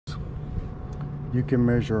You can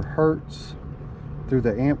measure hertz through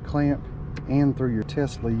the amp clamp and through your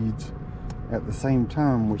test leads at the same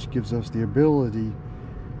time, which gives us the ability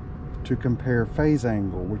to compare phase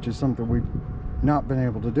angle, which is something we've not been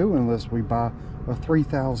able to do unless we buy a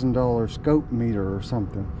 $3,000 scope meter or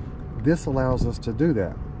something. This allows us to do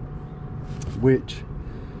that, which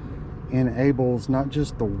enables not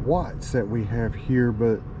just the watts that we have here,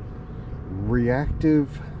 but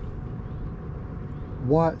reactive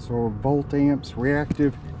watts or volt amps,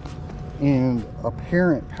 reactive and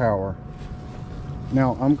apparent power.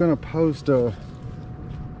 Now I'm going to post a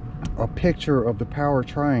picture of the power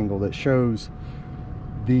triangle that shows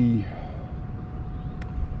the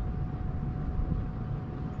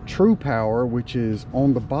true power, which is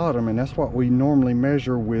on the bottom, and that's what we normally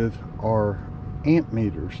measure with our amp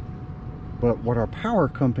meters. But what our power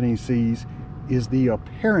company sees is the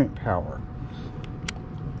apparent power.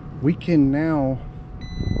 We can now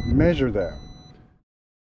measure that.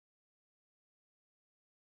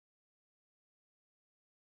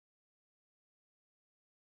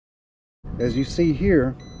 As you see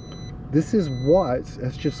here, this is watts.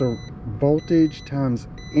 That's just a voltage times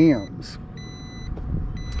amps.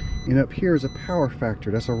 And up here is a power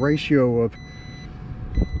factor. That's a ratio of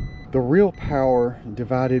the real power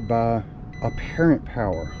divided by apparent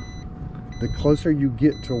power. The closer you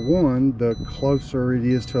get to 1, the closer it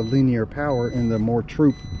is to linear power and the more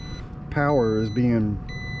true power is being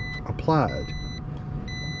applied.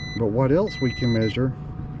 But what else we can measure,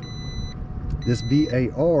 this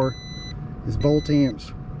VAR is volt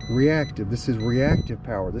amps reactive. This is reactive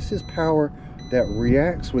power. This is power that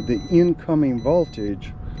reacts with the incoming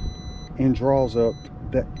voltage and draws up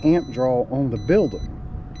the amp draw on the building.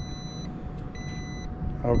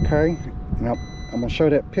 Okay, now I'm going to show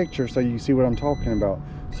that picture so you see what I'm talking about.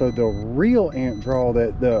 So the real amp draw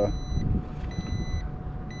that the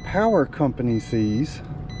power company sees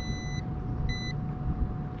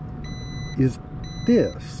is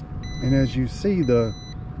this. And as you see, the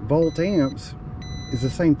volt amps is the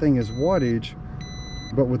same thing as wattage,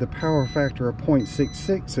 but with a power factor of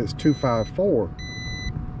 0.66, it's 254.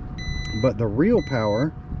 But the real power,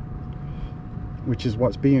 which is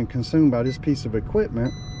what's being consumed by this piece of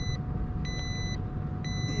equipment,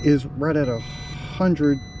 is right at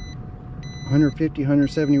 100, 150,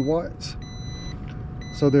 170 watts.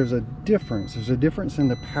 So there's a difference. There's a difference in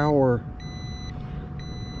the power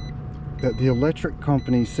that the electric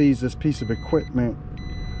company sees this piece of equipment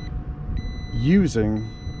using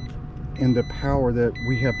and the power that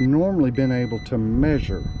we have normally been able to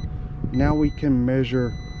measure. Now we can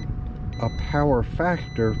measure a power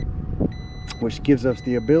factor, which gives us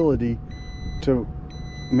the ability to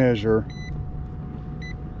measure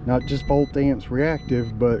not just volt amps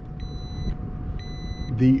reactive, but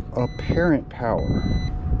the apparent power.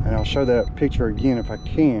 And I'll show that picture again if I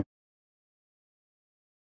can.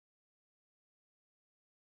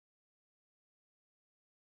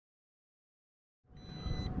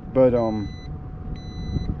 But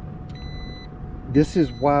this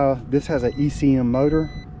is why this has an ECM motor,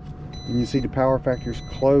 and you see the power factor is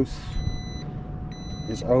close.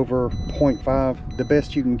 It's over 0.5. The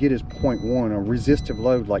best you can get is 0.1. A resistive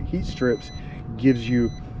load like heat strips gives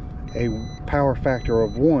you a power factor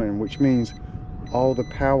of 1, which means all the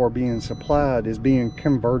power being supplied is being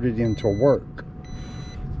converted into work.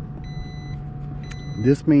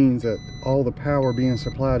 This means that all the power being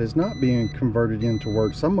supplied is not being converted into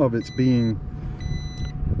work. Some of it's being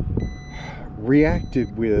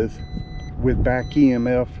reacted with back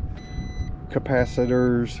EMF,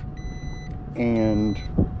 capacitors, and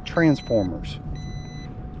transformers,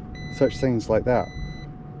 such things like that.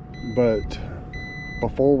 But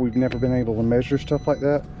before, we've never been able to measure stuff like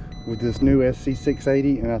that. With this new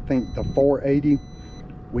SC680 and I think the 480,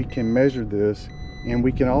 we can measure this, and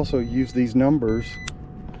we can also use these numbers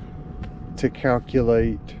to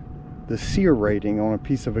calculate the SEER rating on a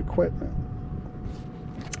piece of equipment.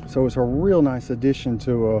 So it's a real nice addition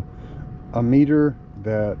to a meter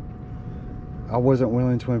that I wasn't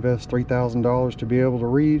willing to invest $3,000 to be able to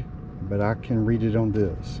read, but I can read it on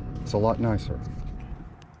this. It's a lot nicer.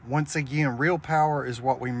 Once again, real power is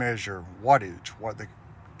what we measure, wattage, what the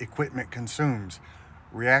equipment consumes.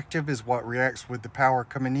 Reactive is what reacts with the power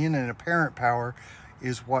coming in, and apparent power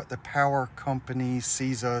is what the power company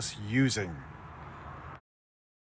sees us using.